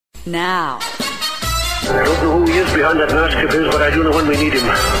now. I don't know who he is behind that mask of his, but I do know when we need him.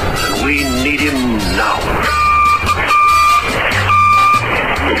 And we need him now.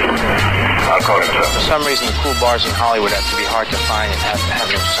 I'll call him, sir. For some reason, the cool bars in Hollywood have to be hard to find and have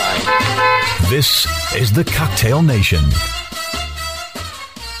no sign. This is the Cocktail Nation.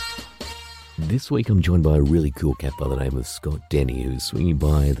 This week I'm joined by a really cool cat by the name of Scott Denny, who's swinging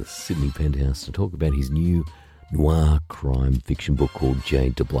by the Sydney Penthouse to talk about his new noir crime fiction book called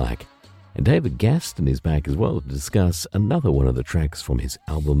Jade to Black. And David Gaston is back as well to discuss another one of the tracks from his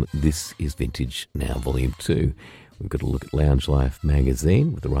album This Is Vintage Now Volume 2. We've got a look at Lounge Life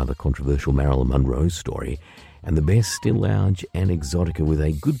magazine with a rather controversial Marilyn Monroe story, and the best still lounge and exotica with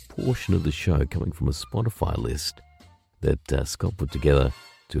a good portion of the show coming from a Spotify list that Scott put together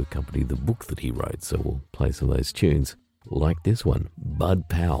to accompany the book that he wrote. So we'll play some of those tunes like this one, Bud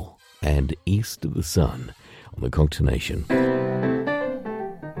Powell and East of the Sun on the Cocktail Nation.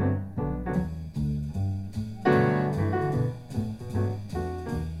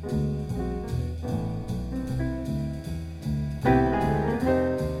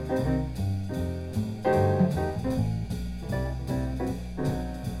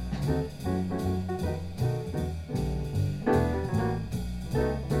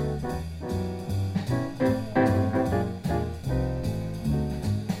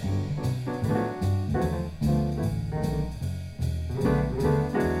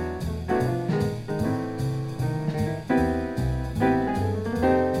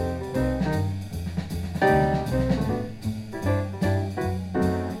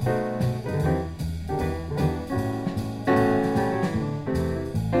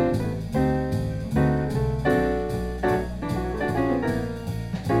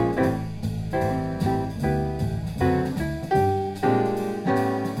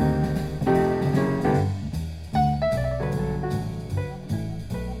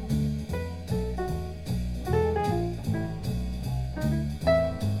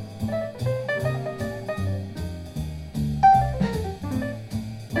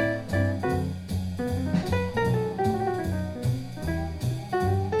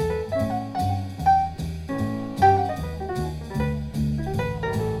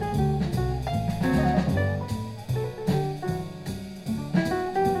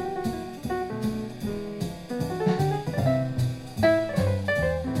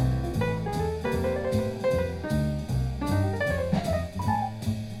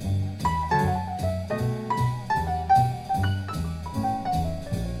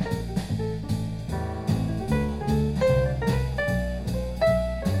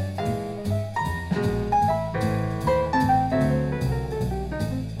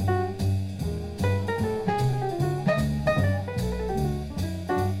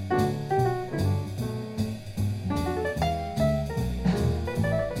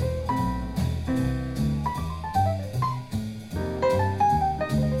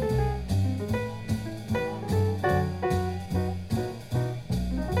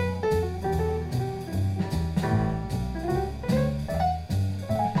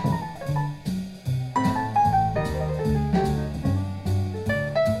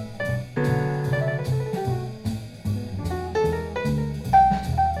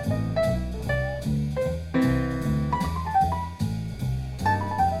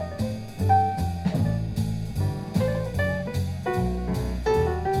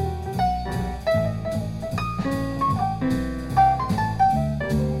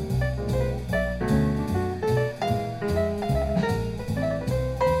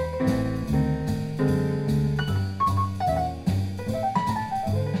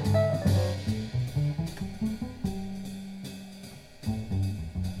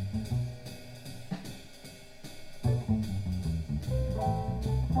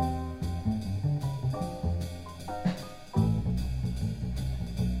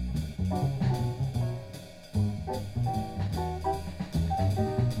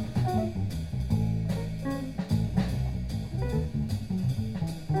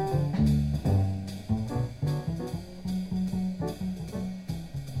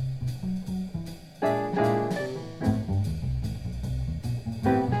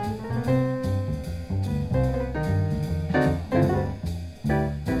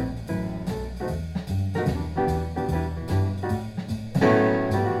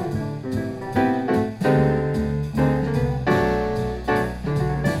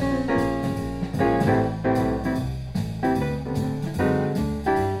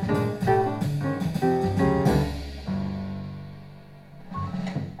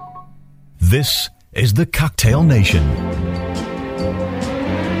 This is the Cocktail Nation.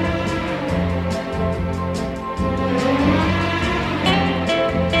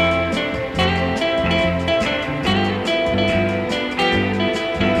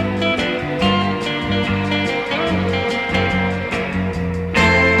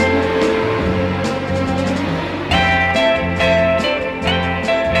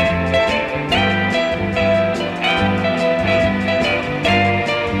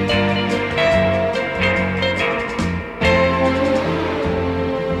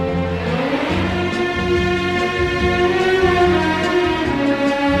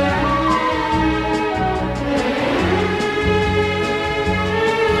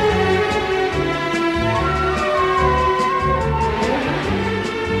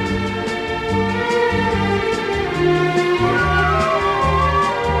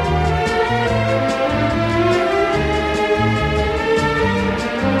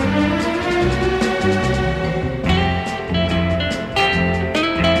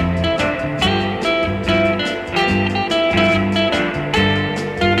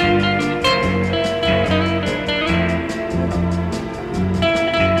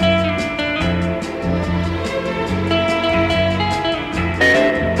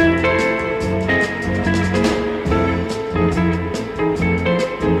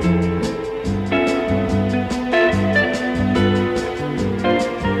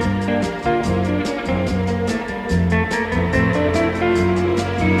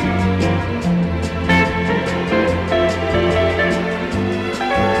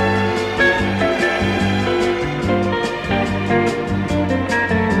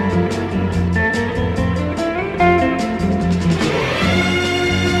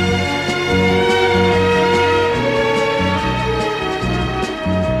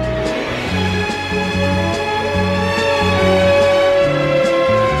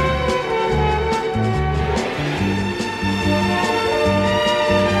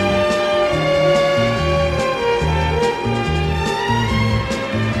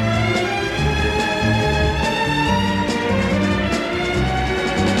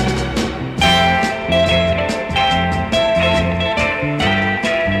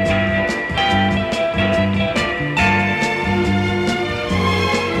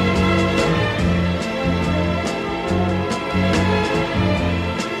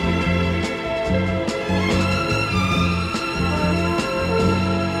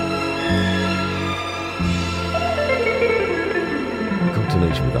 Cocktail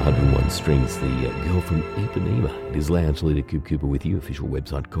Nation with 101 Strings, the girl from Ipanema. It is Lounge Leader Coop Cooper with you. Official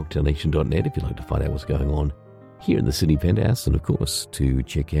website cocktailnation.net if you'd like to find out what's going on here in the Sydney Penthouse, and of course to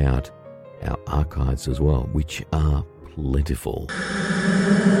check out our archives as well, which are plentiful.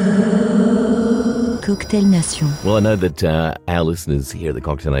 Cocktail Nation. Well, I know that our listeners here at the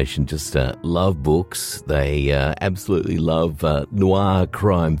Cocktail Nation just love books. They absolutely love noir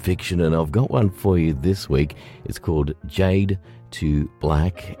crime fiction, and I've got one for you this week. It's called Jade to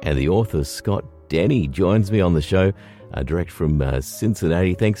Black, and the author, Scott Denny, joins me on the show, direct from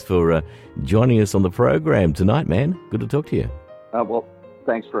Cincinnati. Thanks for joining us on the program tonight, man. Good to talk to you. Well,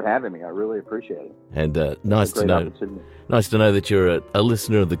 thanks for having me. I really appreciate it. And nice to know that you're a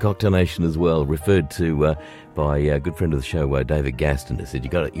listener of the Cocktail Nation as well. Referred to by a good friend of the show, David Gaston, who said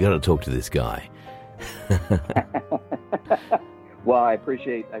you got to talk to this guy. Well, I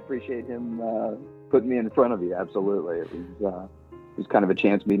appreciate him putting me in front of you. Absolutely, it was kind of a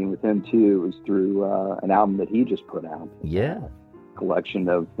chance meeting with him too. It was through an album that he just put out. Yeah, collection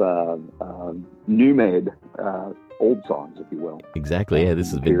of new made. Old songs, if you will. Exactly. Yeah,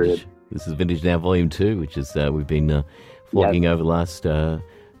 this is vintage. This is Vintage Now Volume 2, which is we've been flogging over the last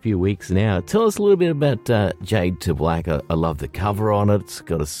few weeks now. Tell us a little bit about Jade to Black. I love the cover on it. It's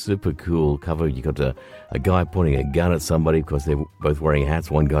got a super cool cover. You got a guy pointing a gun at somebody because they're both wearing hats.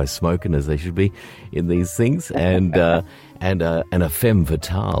 One guy's smoking, as they should be in these things, and a femme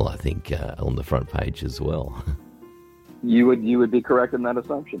fatale, I think, on the front page as well. You would be correct in that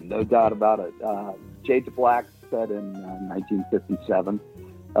assumption, no doubt about it. Jade to Black, set in 1957,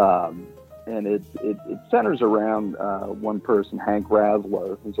 and it centers around one person, Hank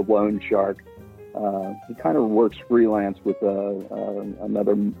Rasler, who's a loan shark. He kind of works freelance with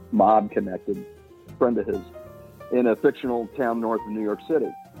another mob-connected friend of his in a fictional town north of New York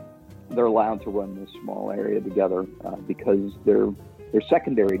City. They're allowed to run this small area together because their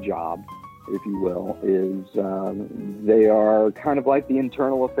secondary job, if you will, is they are kind of like the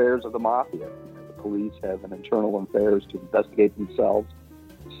internal affairs of the mafia. Police have an internal affairs to investigate themselves,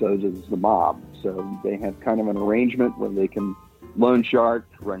 so does the mob. So they have kind of an arrangement where they can loan shark,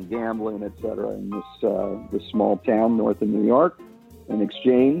 run gambling, etc. in this small town north of New York. In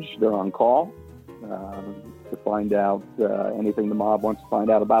exchange, they're on call to find out anything the mob wants to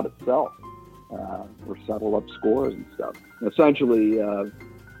find out about itself, or settle up scores and stuff. Essentially,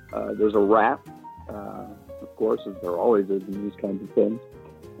 there's a rat, of course, as there always is in these kinds of things.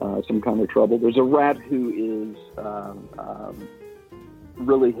 Some kind of trouble. There's a rat who is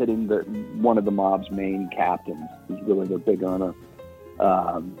really hitting one of the mob's main captains. He's really their big owner,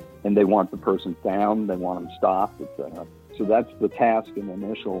 and they want the person found. They want him stopped, etc. So that's the task and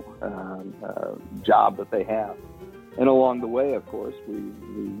initial job that they have. And along the way, of course, we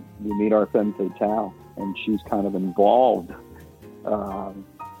meet our femme fatale, and she's kind of involved,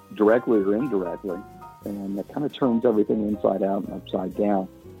 directly or indirectly, and that kind of turns everything inside out and upside down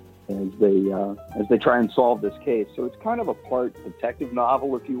as they try and solve this case. So it's kind of a part detective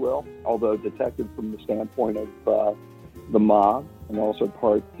novel, if you will, although detective from the standpoint of the mob, and also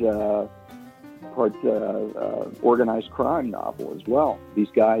part organized crime novel as well. These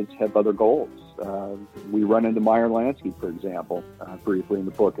guys have other goals. We run into Meyer Lansky, for example, briefly in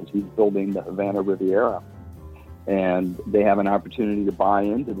the book, as he's building the Havana Riviera, and they have an opportunity to buy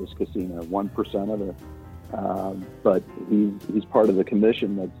into this casino, 1% of it. But he's part of the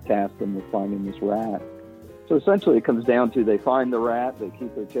commission that's tasked them with finding this rat. So essentially it comes down to they find the rat, they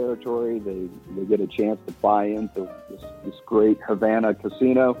keep their territory, they get a chance to buy into this great Havana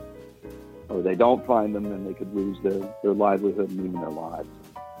casino, or they don't find them and they could lose their livelihood and even their lives.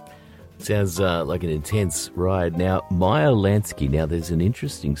 Sounds like an intense ride. Now, Meyer Lansky, there's an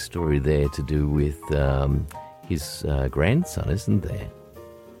interesting story there to do with his grandson, isn't there?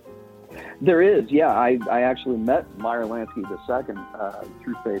 There is, yeah. I actually met Meyer Lansky II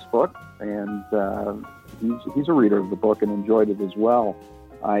through Facebook, and he's a reader of the book and enjoyed it as well.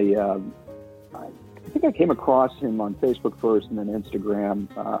 I think I came across him on Facebook first, and then Instagram.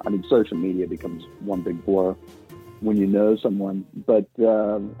 Social media becomes one big blur when you know someone. But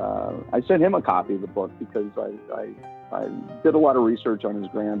I sent him a copy of the book because I did a lot of research on his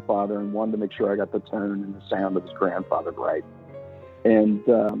grandfather and wanted to make sure I got the tone and the sound of his grandfather right. And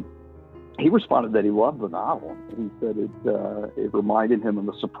he responded that he loved the novel. He said it reminded him of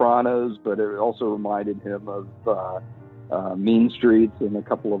The Sopranos, but it also reminded him of Mean Streets and a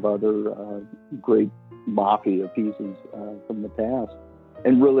couple of other great mafia pieces from the past,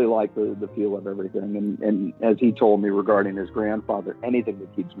 and really liked the feel of everything. And as he told me regarding his grandfather, anything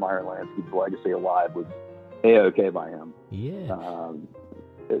that keeps Meyer Lansky's legacy alive was A-OK by him. Yeah.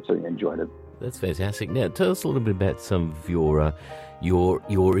 So he enjoyed it. That's fantastic. Now, tell us a little bit about some of your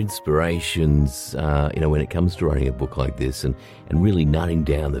inspirations, when it comes to writing a book like this and really nutting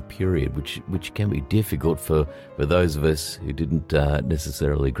down the period, which can be difficult for those of us who didn't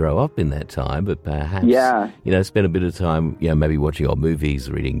necessarily grow up in that time, but perhaps, spend a bit of time, maybe watching old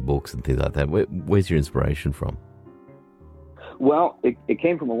movies, reading books and things like that. Where's your inspiration from? Well, it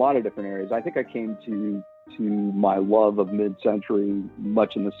came from a lot of different areas. I think I came to my love of mid-century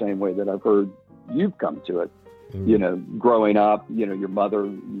much in the same way that I've heard you've come to it. Growing up, your mother,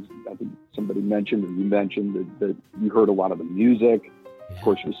 I think somebody mentioned, or you mentioned that you heard a lot of the music. Yeah. Of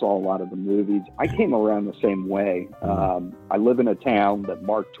course, you saw a lot of the movies. I came around the same way. I live in a town that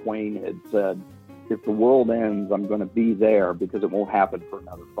Mark Twain had said, if the world ends, I'm going to be there because it won't happen for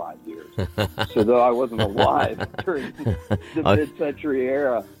another 5 years. So though I wasn't alive during the mid-century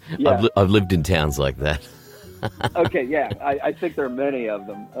era. Yeah. I've lived in towns like that. Okay, yeah, I think there are many of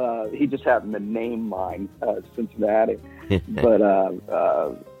them. He just happened to name mine, Cincinnati. But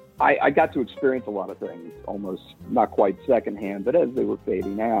I got to experience a lot of things, almost not quite secondhand, but as they were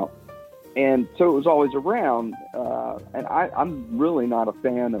fading out. And so it was always around, and I'm really not a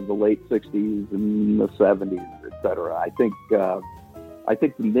fan of the late 60s and the 70s, et cetera. I think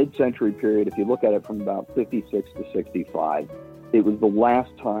the mid-century period, if you look at it from about 56 to 65, it was the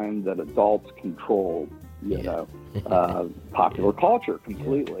last time that adults controlled popular culture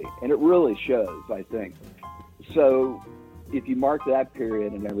completely. And it really shows, I think. So if you mark that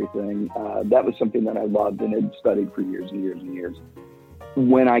period and everything, that was something that I loved and had studied for years and years and years.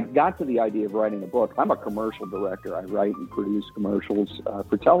 When I got to the idea of writing a book, I'm a commercial director. I write and produce commercials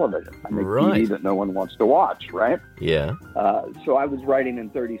for television. I make TV that no one wants to watch, right? Yeah. So I was writing in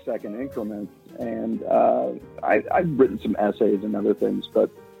 30-second increments, and I've written some essays and other things, but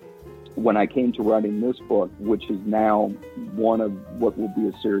when I came to writing this book, which is now one of what will be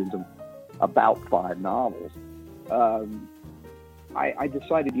a series of about 5 novels, I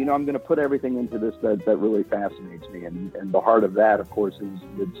decided, I'm going to put everything into this that really fascinates me. And the heart of that, of course, is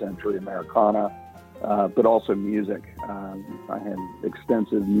mid-century Americana, but also music. I have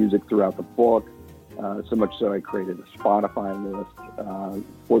extensive music throughout the book, so much so I created a Spotify list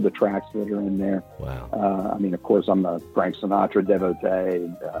for the tracks that are in there. Wow. Of course, I'm a Frank Sinatra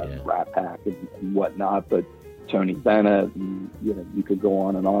devotee, Rat Pack and whatnot, but Tony Bennett, and, you could go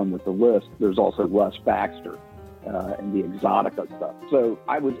on and on with the list. There's also Les Baxter. And the exotica stuff. So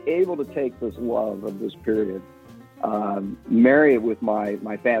I was able to take this love of this period, marry it with my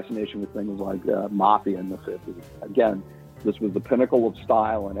fascination with things like Mafia in the 50s. Again, this was the pinnacle of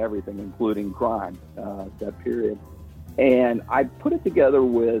style and everything, including crime, that period. And I put it together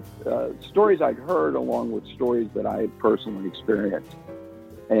with stories I'd heard along with stories that I had personally experienced.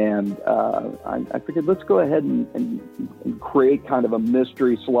 And I figured, let's go ahead and create kind of a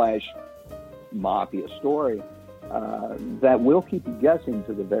mystery / mafia story that will keep you guessing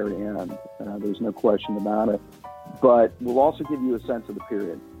to the very end. There's no question about it. But will also give you a sense of the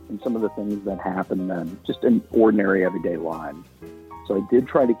period and some of the things that happened then, just in ordinary everyday lives. So I did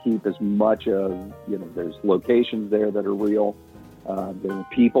try to keep as much of, there's locations there that are real. There were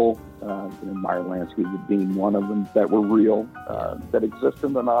people, Meyer Lansky being one of them, that were real, that exist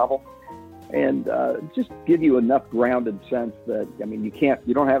in the novel. And just give you enough grounded sense that,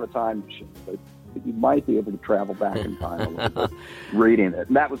 you don't have a time machine, but you might be able to travel back in time a little bit reading it.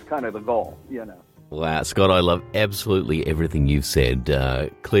 And that was kind of the goal, Wow, Scott, I love absolutely everything you've said.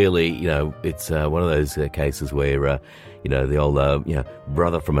 Clearly, it's one of those cases where, the old,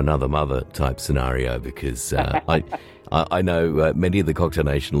 brother from another mother type scenario, because I know many of the Cocktail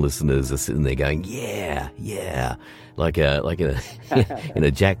Nation listeners are sitting there going, yeah, like in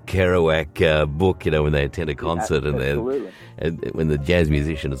a Jack Kerouac book, when they attend a concert and when the jazz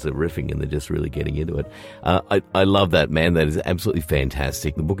musicians are riffing and they're just really getting into it. I love that, man. That is absolutely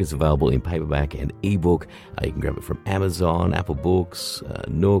fantastic. The book is available in paperback and ebook. You can grab it from Amazon, Apple Books,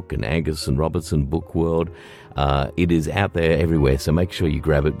 Nook, and Angus and Robertson Book World. It is out there everywhere, so make sure you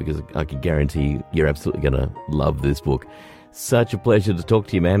grab it, because I can guarantee you're absolutely going to love this book. Such a pleasure to talk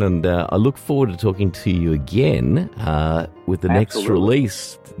to you, man, and I look forward to talking to you again with the next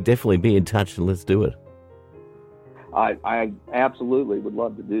release. Definitely be in touch and let's do it. I absolutely would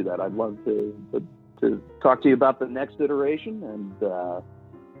love to do that. I'd love to talk to you about the next iteration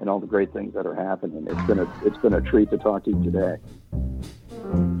and all the great things that are happening. It's been a treat to talk to you today.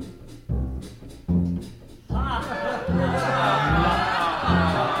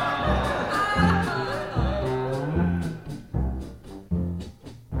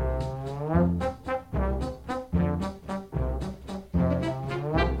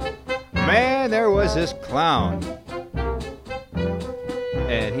 Man, there was this clown.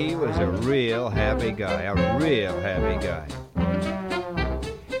 And that he was a real happy guy, a real happy guy.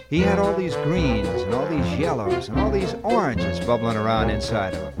 He had all these greens and all these yellows and all these oranges bubbling around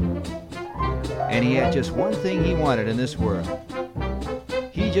inside of him. And he had just one thing he wanted in this world.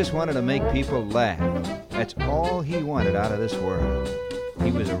 He just wanted to make people laugh. That's all he wanted out of this world.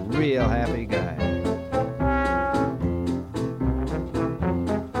 He was a real happy guy.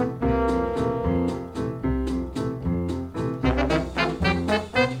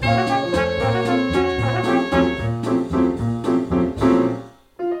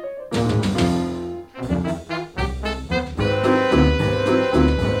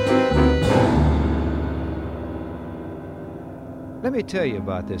 Let me tell you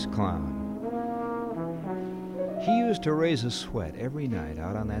about this clown. He used to raise a sweat every night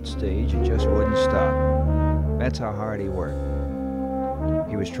out on that stage and just wouldn't stop. That's how hard he worked.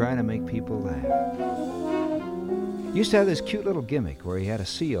 He was trying to make people laugh. He used to have this cute little gimmick where he had a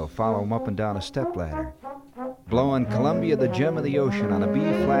seal follow him up and down a stepladder, blowing Columbia the Gem of the Ocean on a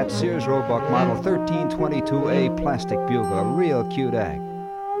B-flat Sears Roebuck Model 1322A plastic bugle, a real cute act.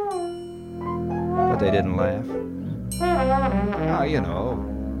 But they didn't laugh. Oh, you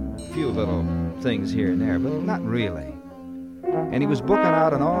know, a few little things here and there, but not really. And he was booking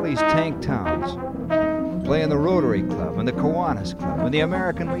out in all these tank towns, playing the Rotary Club and the Kiwanis Club and the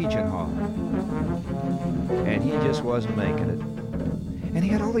American Legion Hall. And he just wasn't making it. And he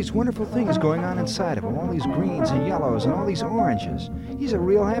had all these wonderful things going on inside of him, all these greens and yellows and all these oranges. He's a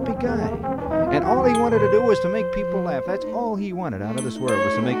real happy guy. And all he wanted to do was to make people laugh. That's all he wanted out of this world,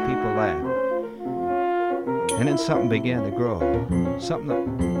 was to make people laugh. And then something began to grow. Something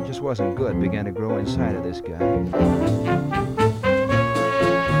that just wasn't good began to grow inside of this guy.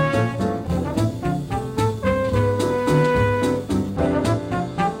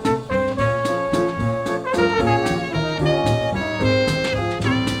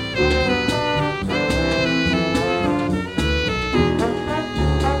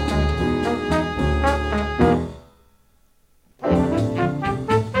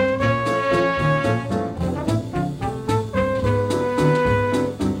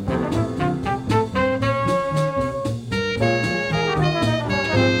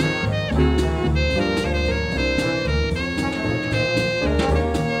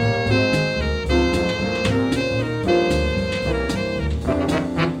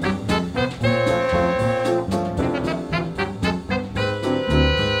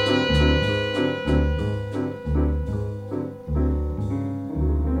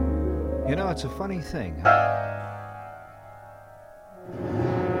 You know, it's a funny thing.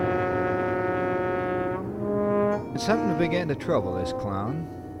 It's something that began to trouble this clown.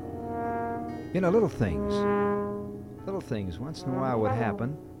 You know, little things. Little things once in a while would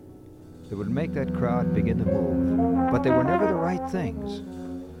happen that would make that crowd begin to move. But they were never the right things.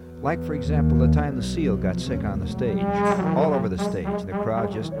 Like, for example, the time the seal got sick on the stage, all over the stage, the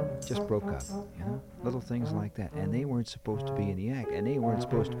crowd just broke up, you know? Little things like that. And they weren't supposed to be in the act, and they weren't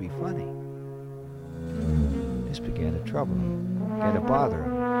supposed to be funny. This began to trouble him, began to bother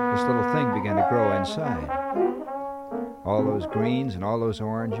him. This little thing began to grow inside. All those greens and all those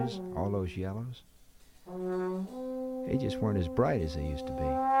oranges, all those yellows, they just weren't as bright as they used to be.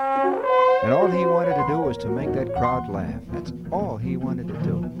 And all he wanted to do was to make that crowd laugh. That's all he wanted to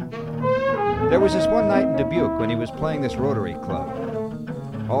do. There was this one night in Dubuque when he was playing this Rotary Club.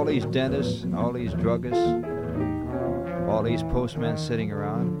 All these dentists and all these druggists, all these postmen sitting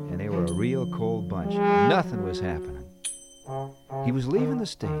around, and they were a real cold bunch. Nothing was happening. He was leaving the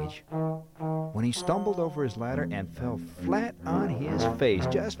stage when he stumbled over his ladder and fell flat on his face,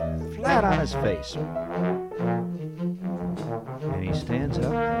 just flat on his face. And he stands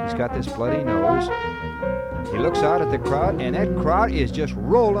up, he's got this bloody nose. He looks out at the crowd, and that crowd is just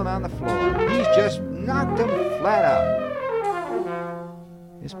rolling on the floor. He's just knocked them flat out.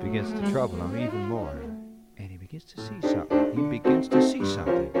 This begins to trouble him even more. And he begins to see something. He begins to see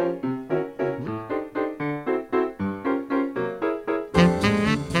something.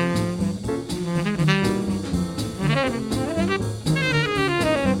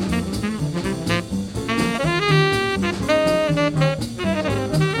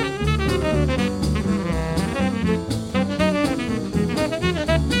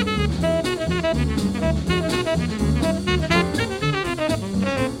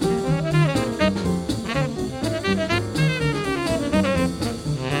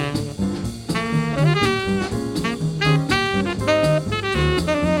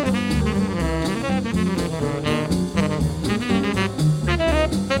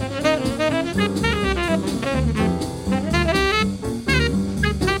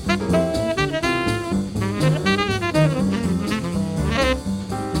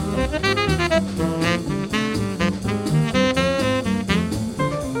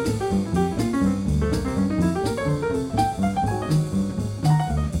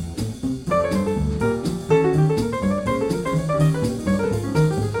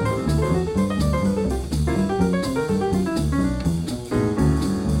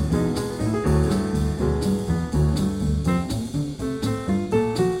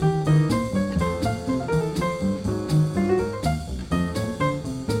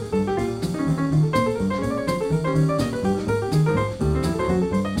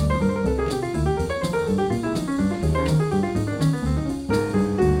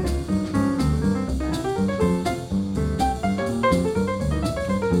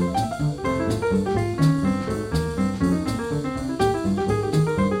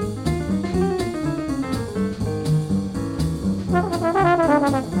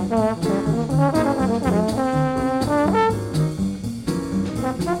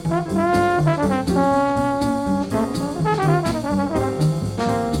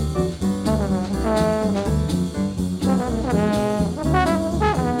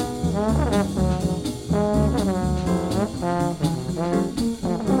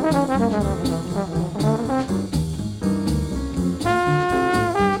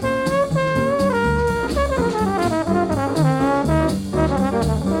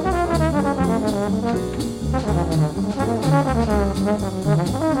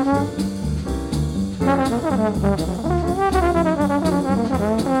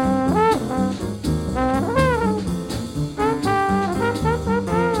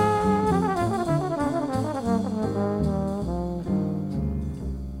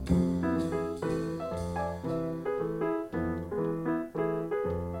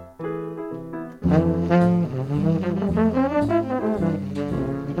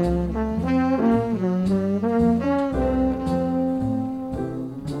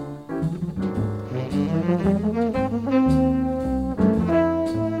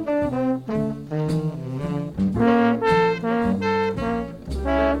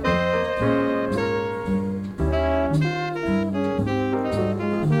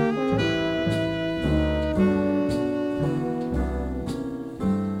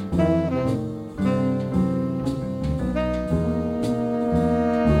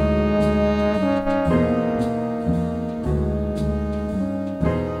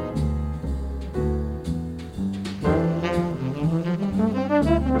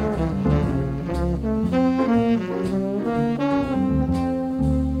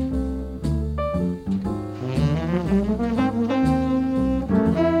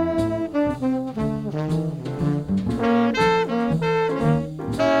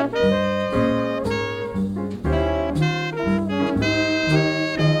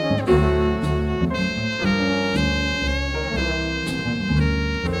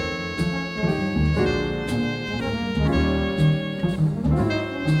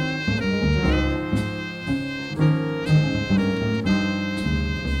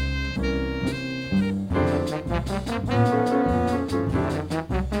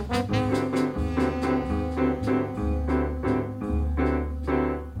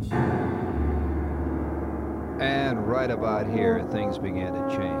 And right about here, things began to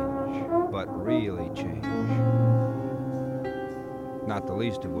change, but really change. Not the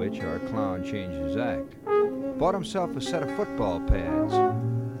least of which, our clown changed his act. Bought himself a set of football pads,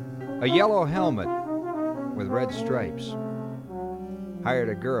 a yellow helmet with red stripes. Hired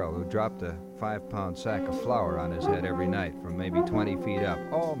a girl who dropped a 5-pound sack of flour on his head every night from maybe 20 feet up.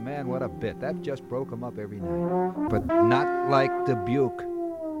 Oh man, what a bit. That just broke him up every night. But not like Dubuque.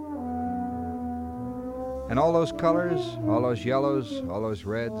 And all those colors, all those yellows, all those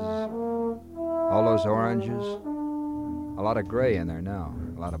reds, all those oranges, a lot of gray in there now,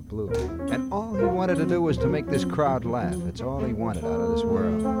 a lot of blue. And all he wanted to do was to make this crowd laugh. That's all he wanted out of this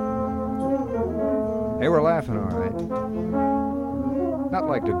world. They were laughing all right. Not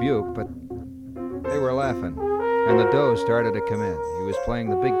like Dubuque, but they were laughing. And the dough started to come in. He was playing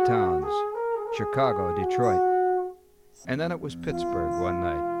the big towns, Chicago, Detroit. And then it was Pittsburgh one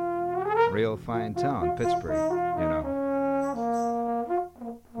night. Real fine town, Pittsburgh, you know.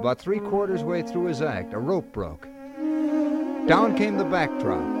 About 3/4 way through his act, a rope broke. Down came the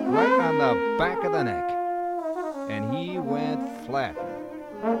backdrop, right on the back of the neck. And he went flat.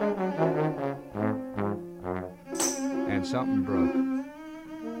 And something broke.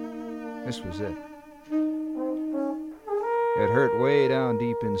 This was it. It hurt way down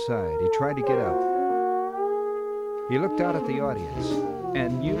deep inside. He tried to get up. He looked out at the audience.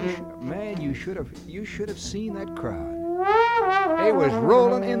 And you should have seen that crowd. They was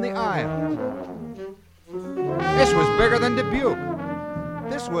rolling in the aisle. This was bigger than Dubuque.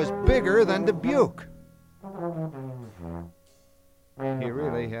 This was bigger than Dubuque. He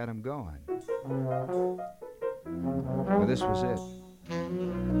really had him going. But this was it.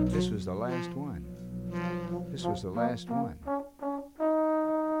 This was the last one. This was the last one.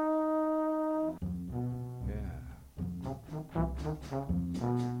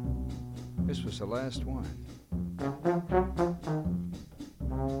 This was the last one.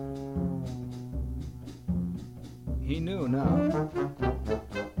 He knew now.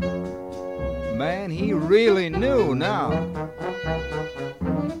 Man, he really knew now.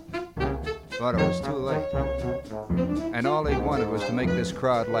 But it was too late. And all he wanted was to make this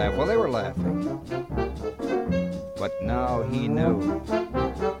crowd laugh. Well, they were laughing. But now he knew.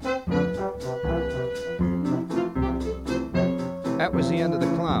 That was the end of the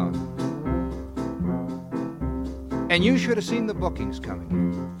clown. And you should have seen the bookings coming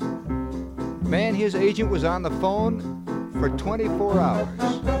in. Man, his agent was on the phone for 24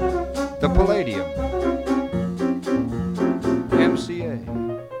 hours. The Palladium. MCA.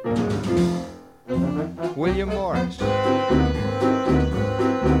 William Morris. But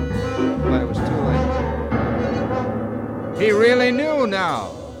it was too late. He really knew now.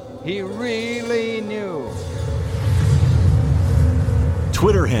 He really knew.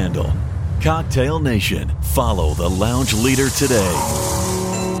 Twitter handle, Cocktail Nation. Follow the lounge leader today.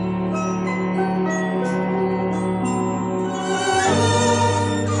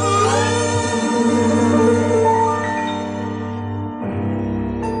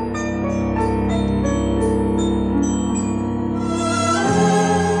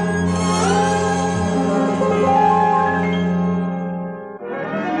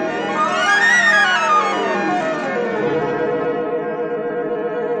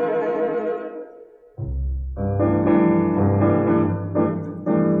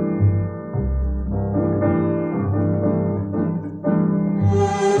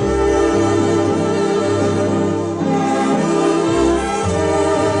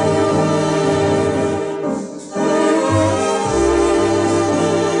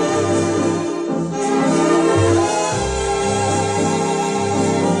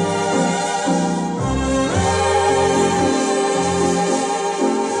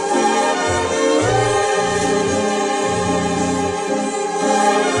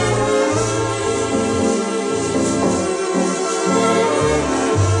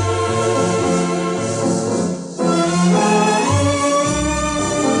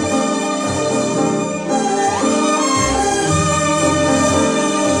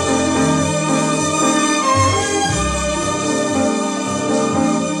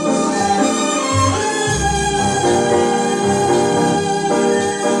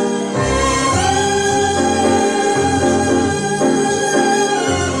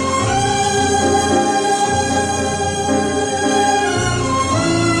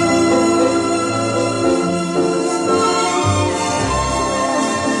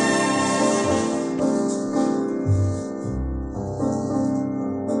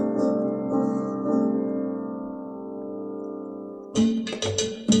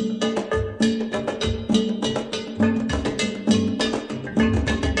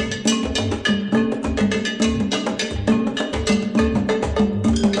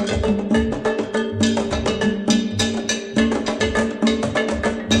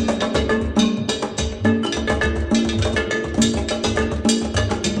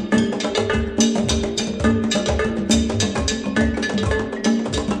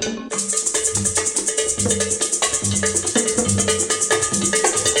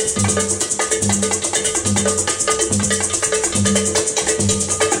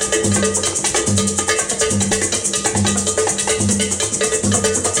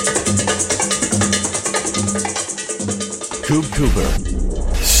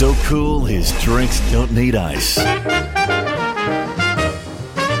 Cooper. So cool, his drinks don't need ice.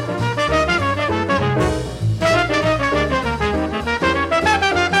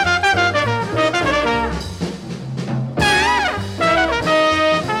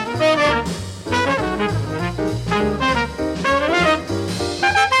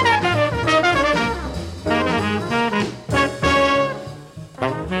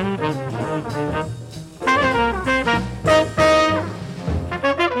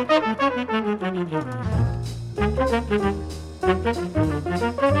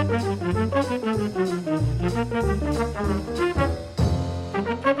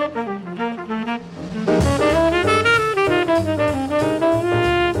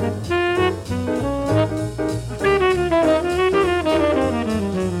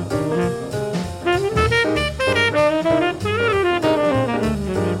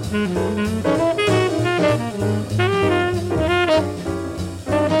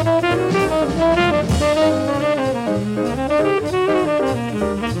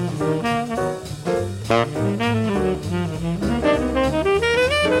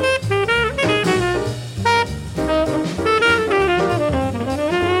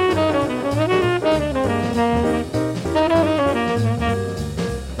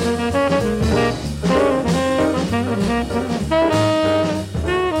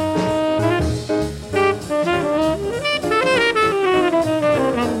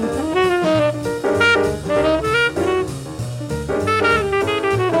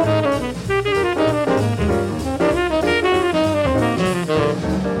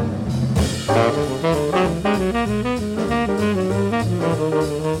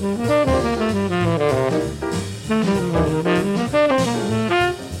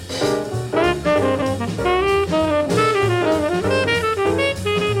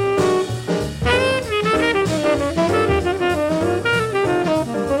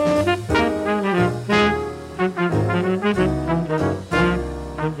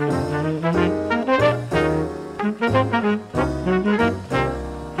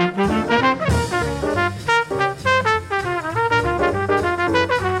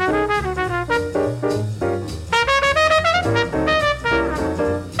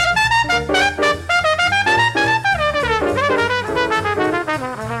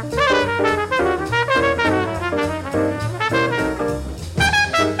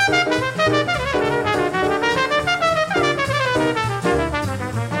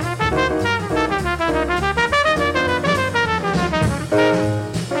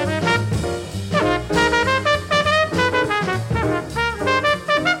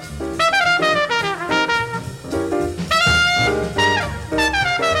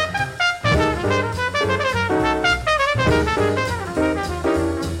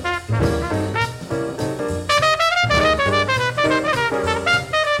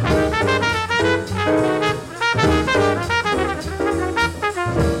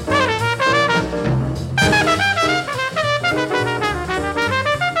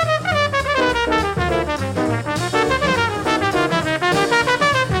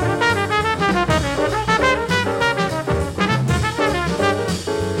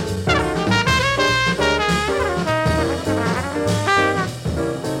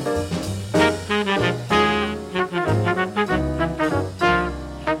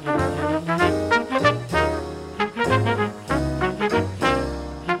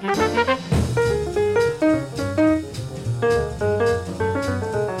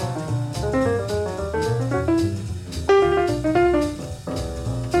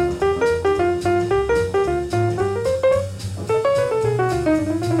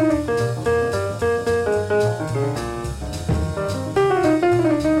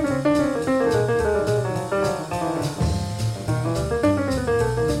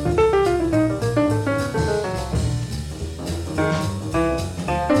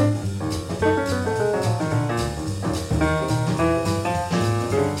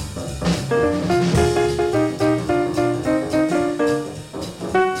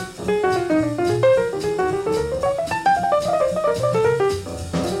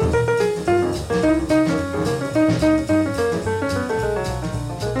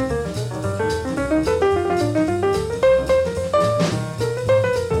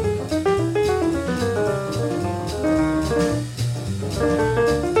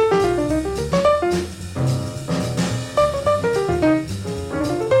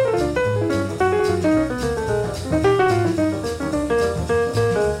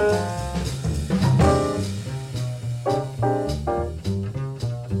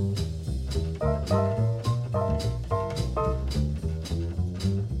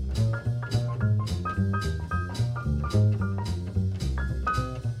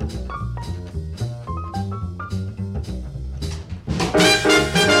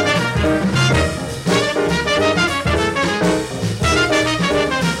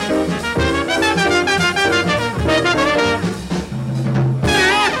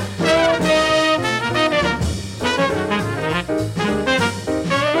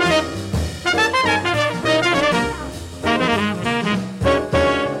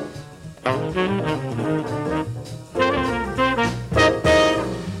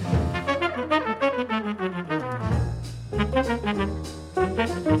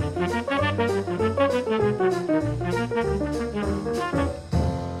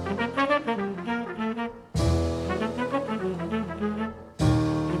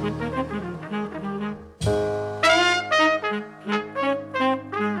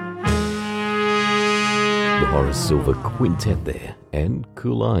 Horace Silver Quintet there. And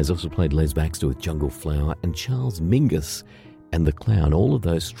Cool Eyes also played Les Baxter with Jungle Flower and Charles Mingus and The Clown. All of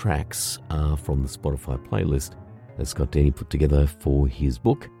those tracks are from the Spotify playlist that Scott Denny put together for his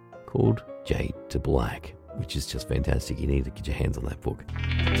book called Jade to Black, which is just fantastic. You need to get your hands on that book.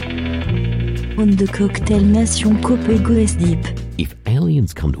 On de Cocktail Nation Copego S Deep. If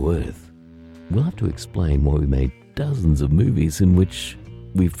aliens come to Earth, we'll have to explain why we made dozens of movies in which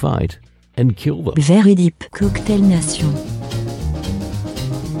we fight and kill them. Very Deep. Cocktail Nation.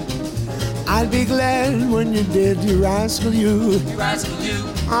 I'll be glad when you're dead, you rascal you. You rascal you.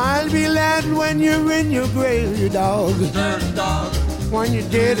 I'll be glad when you're in your grave, you dog. Dirty dog. When you're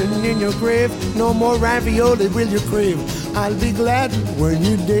dead and in your grave, no more ravioli will you crave. I'll be glad when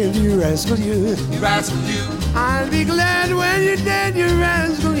you're dead, you rascal you. You rascal you. I'll be glad when you're dead, you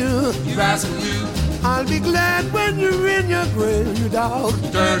rascal you. You rascal you. I'll be glad when you're in your grave, you dog.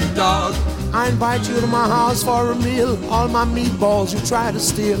 Dirty dog. I invite you to my house for a meal. All my meatballs you try to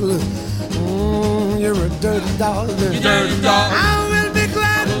steal. You're a dirty dog. You dirty dog. I will be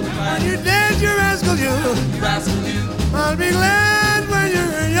glad when you're dead, you rascal you. You rascal you. I'll be glad when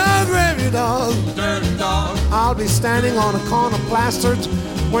you're in your grave, you dog. Dirty dog. I'll be standing on a corner plastered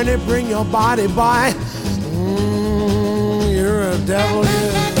when they bring your body by. You're a devil,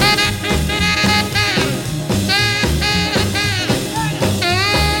 yeah.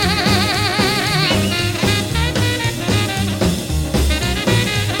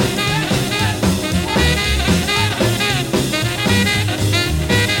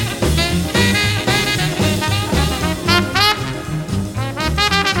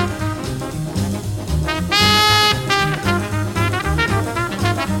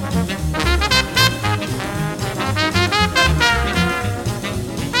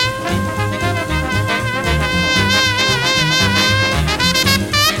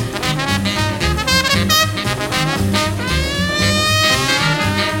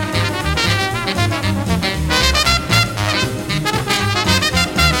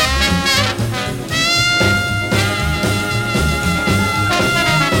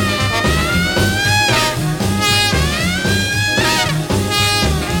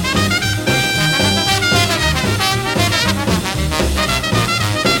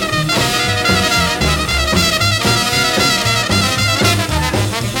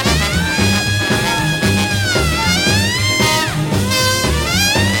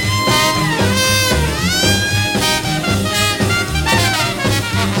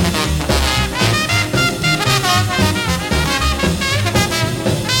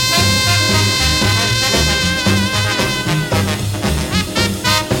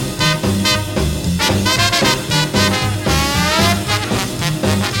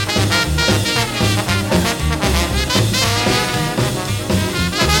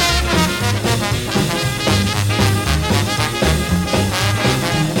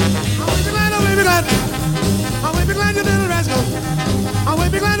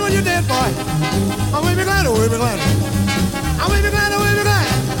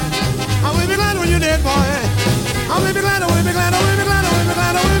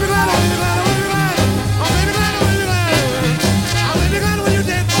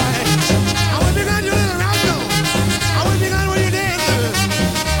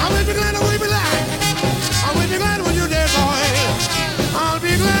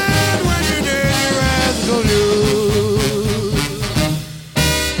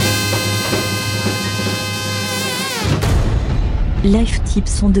 Life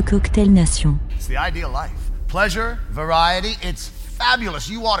Tips de Cocktail Nation. It's the ideal life. Pleasure, variety, it's fabulous.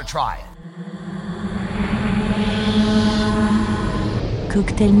 You ought to try it.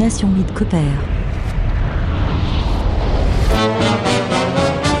 Cocktail Nation with Cooper.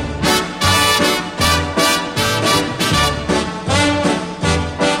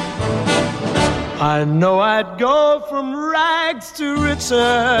 I know I'd go from rags to riches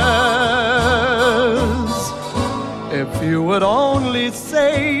if you would only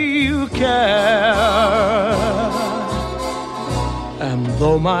say you care. And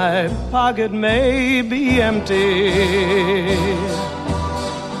though my pocket may be empty,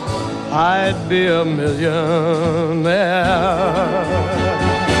 I'd be a millionaire.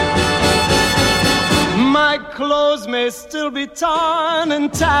 My clothes may still be torn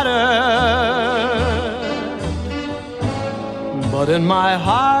and tattered, but in my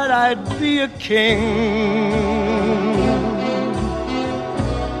heart I'd be a king.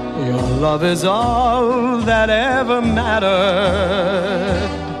 Love is all that ever mattered.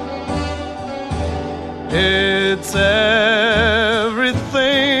 It's everything.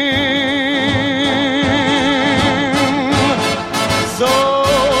 So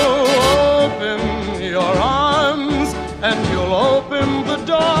open your arms and you'll open the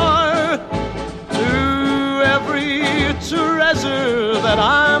door to every treasure that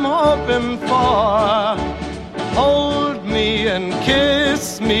I'm hoping for. Hold me and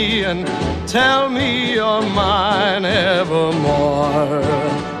kiss me and tell me you're mine evermore.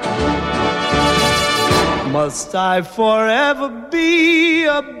 Must I forever be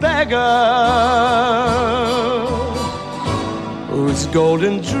a beggar whose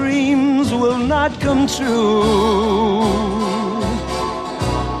golden dreams will not come true?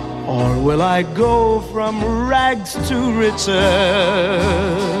 Or will I go from rags to riches?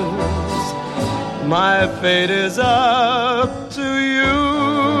 My fate is up to you.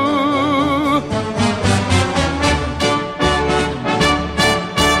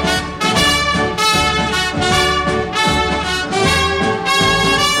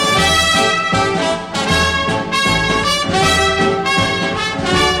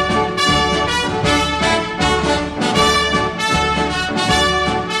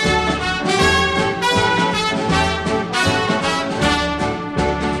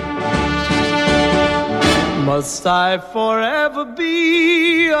 Must I forever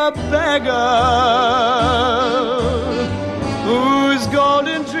be a beggar whose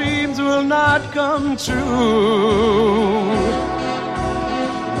golden dreams will not come true?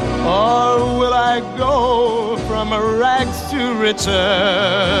 Or will I go from rags to riches?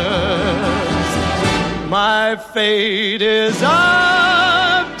 My fate is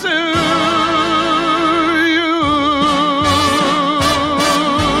up to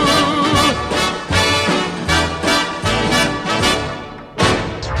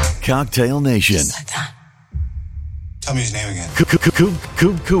Cocktail Nation. Tell me his name again.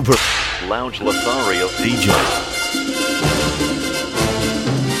 Cooper. Lounge Lothario DJ.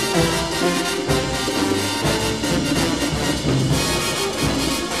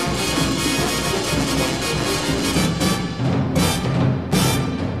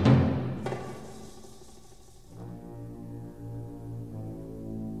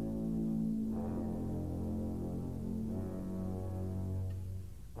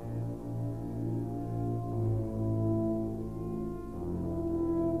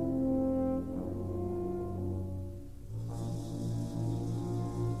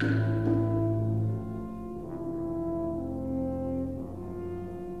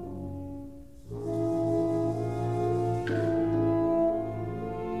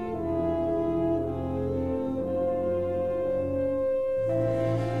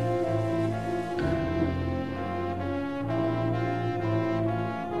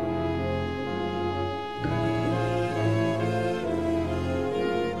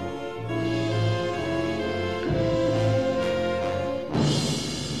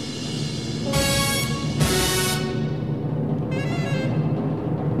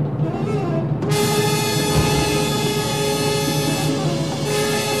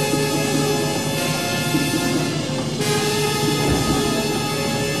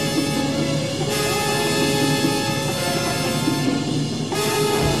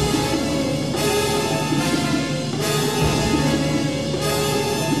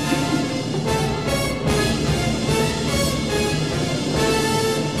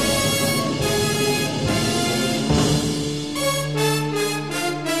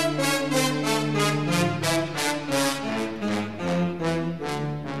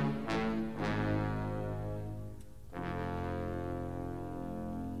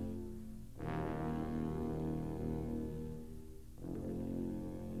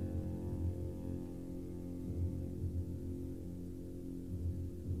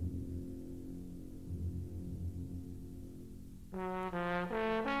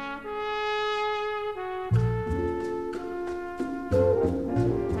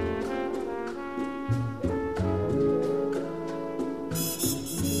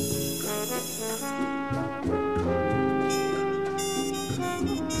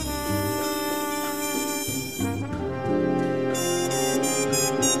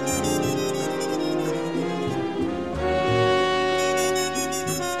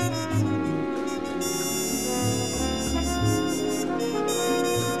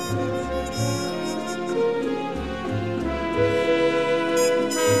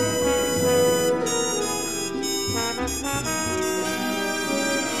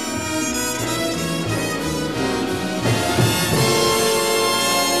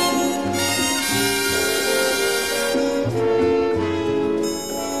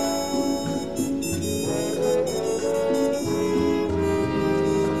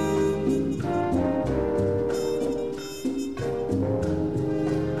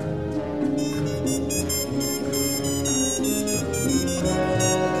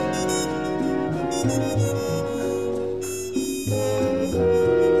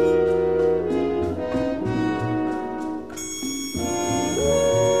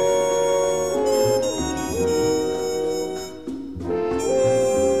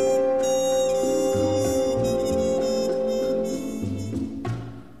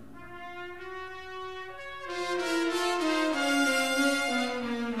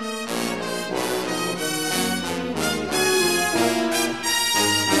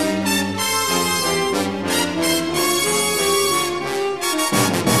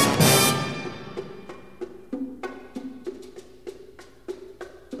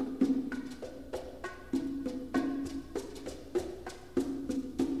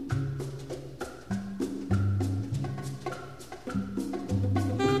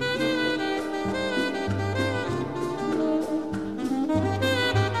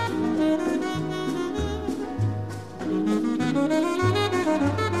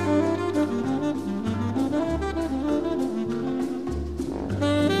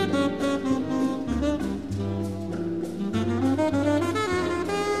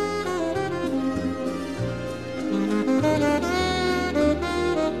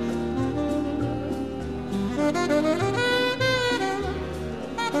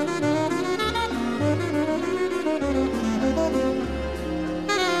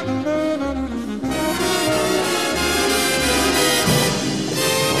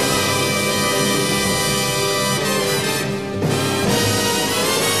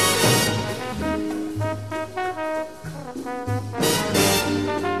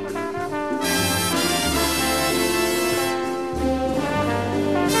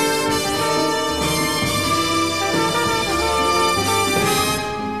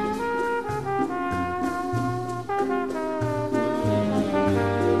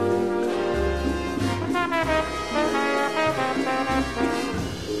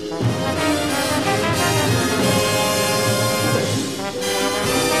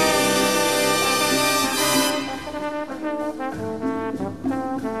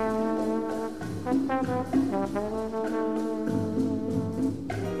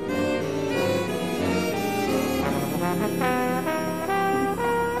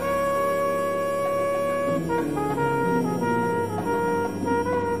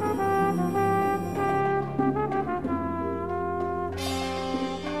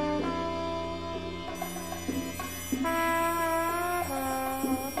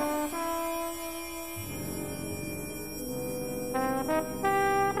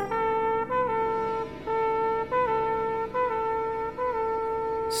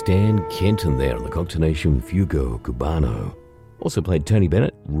 Stan Kenton there on the Cocktail Nation Fugo Cubano. Also played Tony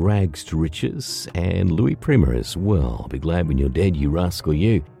Bennett, Rags to Riches, and Louis Prima as well. I'll be glad when you're dead, you rascal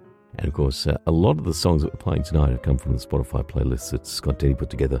you. And of course, a lot of the songs that we're playing tonight have come from the Spotify playlist that Scott Denny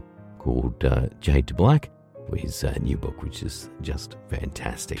put together called Jade to Black, for his new book, which is just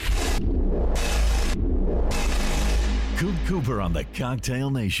fantastic. Coop Cooper on the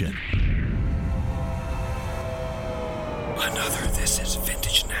Cocktail Nation. Another This Is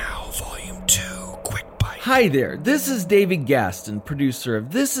Vintage Now, Volume 2, Quick Bite. Hi there, this is David Gaston, producer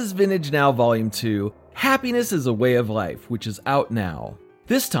of This Is Vintage Now, Volume 2, Happiness is a Way of Life, which is out now.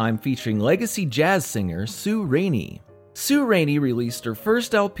 This time featuring legacy jazz singer Sue Rainey. Sue Rainey released her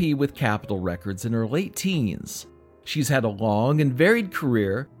first LP with Capitol Records in her late teens. She's had a long and varied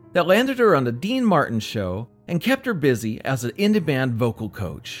career that landed her on the Dean Martin Show and kept her busy as an in-demand vocal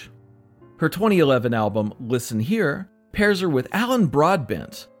coach. Her 2011 album, Listen Here, pairs her with Alan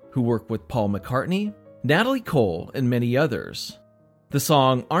Broadbent, who worked with Paul McCartney, Natalie Cole, and many others. The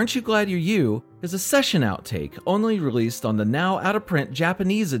song Aren't You Glad You're You is a session outtake only released on the now out-of-print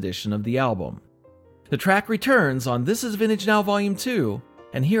Japanese edition of the album. The track returns on This Is Vintage Now Volume 2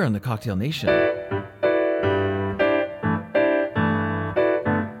 and here on the Cocktail Nation.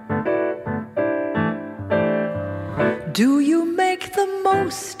 Do you make the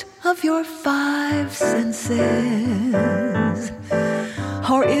most of your five senses?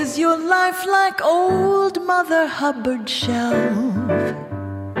 Or is your life like old Mother Hubbard's shelf?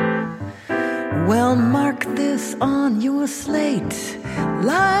 Well, mark this on your slate.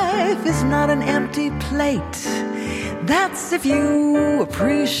 Life is not an empty plate. That's if you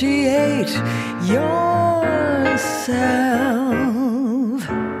appreciate yourself.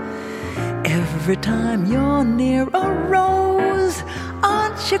 Every time you're near a rose,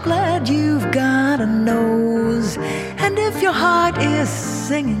 aren't you glad you've got a nose? And if your heart is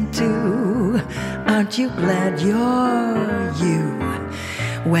singing too, aren't you glad you're you?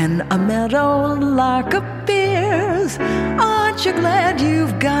 When a meadow lark appears, aren't you glad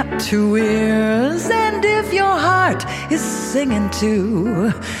you've got two ears? And if your heart is singing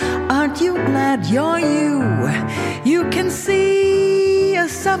too, Aren't you glad you're you? You can see a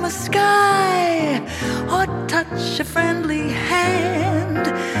summer sky, or touch a friendly hand,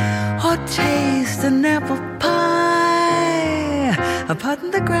 or taste an apple pie.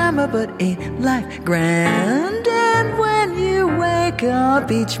 Pardon the grammar, but ain't life grand? And when you wake up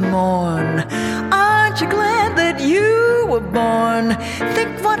each morn, aren't you glad that you were born?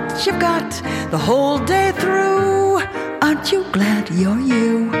 Think what you've got the whole day through. Aren't you glad you're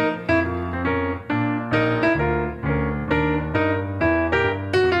you?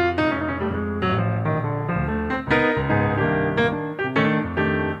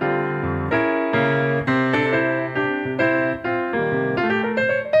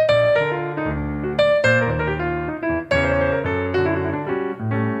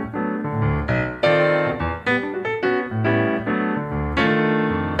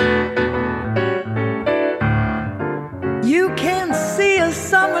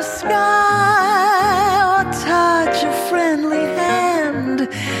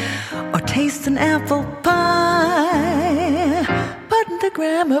 An apple pie. Pardon the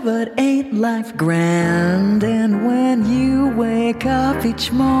grammar, but ain't life grand? And when you wake up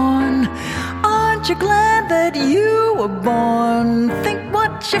each morn, aren't you glad that you were born? Think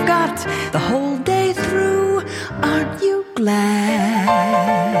what you've got the whole day through. Aren't you glad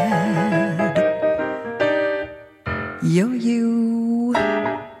you're you?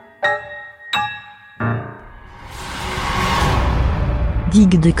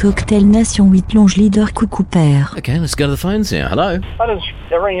 Digue de Cocktail Nation 8 Longe Leader Coucou Père. Okay, let's go to the phones now. Hello. I just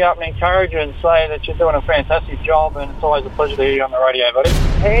ring you up and encourage you and say that you're doing a fantastic job, and it's always a pleasure to hear you on the radio, buddy.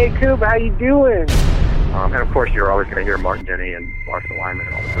 Hey, Coop, how you doing? And of course, you're always going to hear Martin Denny and Martha Wyman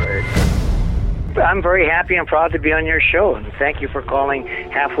and all the great. I'm very happy and proud to be on your show, and thank you for calling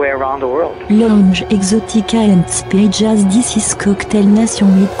halfway around the world. Lounge, Exotica and Spirit Jazz, this is Cocktail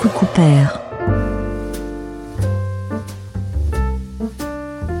Nation 8 Coucou Père.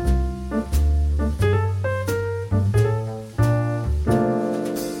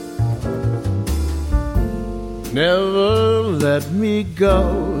 Never let me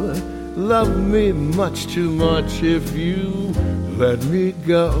go. Love me much too much. If you let me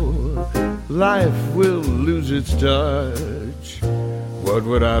go, life will lose its touch. What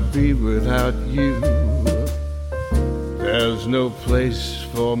would I be without you? There's no place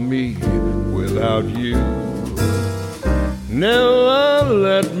for me without you. Never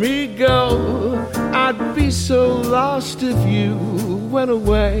let me go. I'd be so lost if you went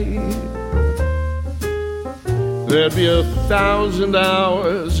away. There'd be 1,000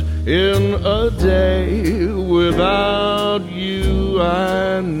 hours in a day without you,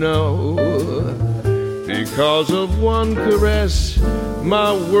 I know. Because of one caress,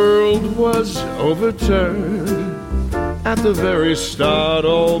 my world was overturned. At the very start,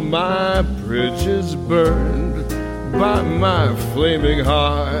 all my bridges burned by my flaming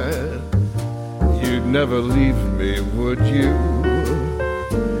heart. You'd never leave me, would you?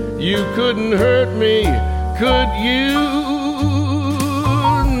 You couldn't hurt me, could you?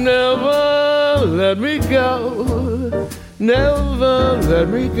 Never let me go, never let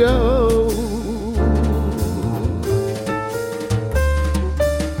me go.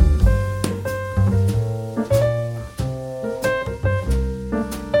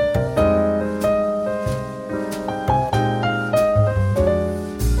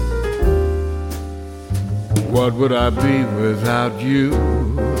 What would I be without you?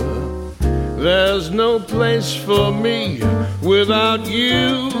 There's no place for me without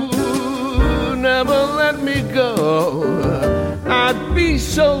you. Never let me go. I'd be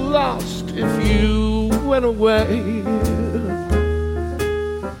so lost if you went away.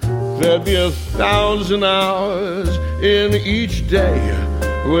 There'd be 1,000 hours in each day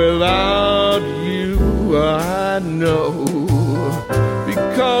without you, I know.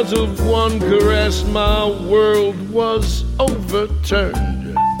 Because of one caress, my world was overturned.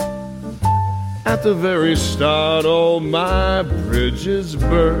 At the very start, all my bridges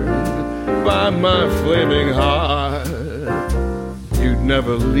burned by my flaming heart. You'd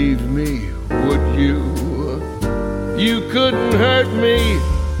never leave me, would you? You couldn't hurt me,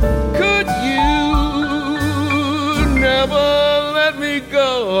 could you? Never let me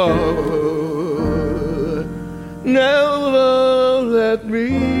go. Never let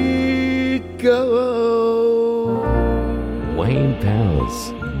me go. Wayne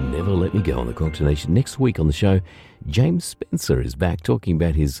Powers, Never Let Me Go on the Cocktail Nation. Next week on the show, James Spencer is back talking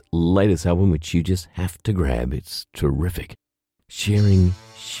about his latest album, which you just have to grab. It's terrific. Sharing.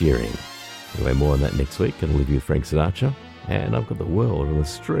 Anyway, more on that next week. I'll leave you with Frank Sinatra. And I've got the world on a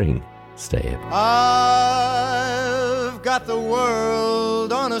string. Stay up. I've got the world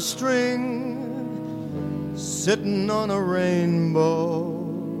world on a string, sitting on a rainbow.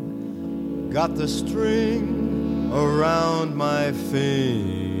 Got the string around my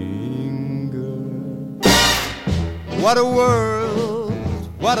finger. What a world,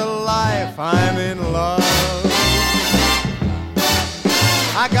 what a life, I'm in love.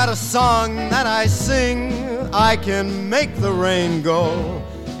 I got a song that I sing, I can make the rain go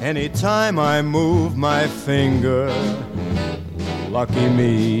anytime I move my finger. Lucky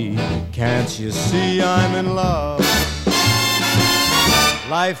me, can't you see I'm in love?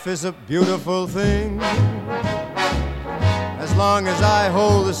 Life is a beautiful thing, as long as I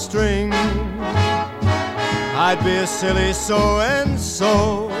hold the string. I'd be a silly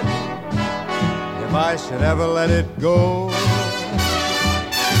so-and-so if I should ever let it go.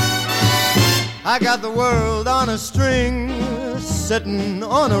 I got the world on a string, sitting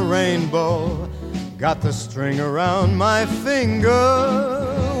on a rainbow. Got the string around my finger.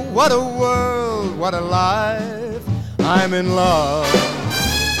 What a world, what a life, I'm in love.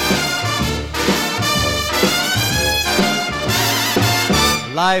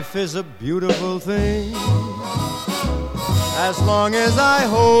 Life is a beautiful thing, as long as I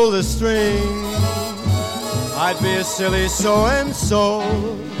hold the string. I'd be a silly so-and-so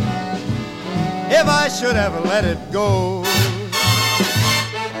if I should ever let it go.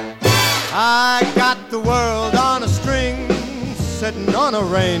 I got the world on a string, sitting on a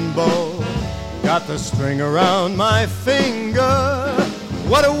rainbow. Got the string around my finger.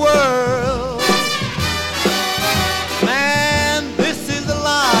 What a world,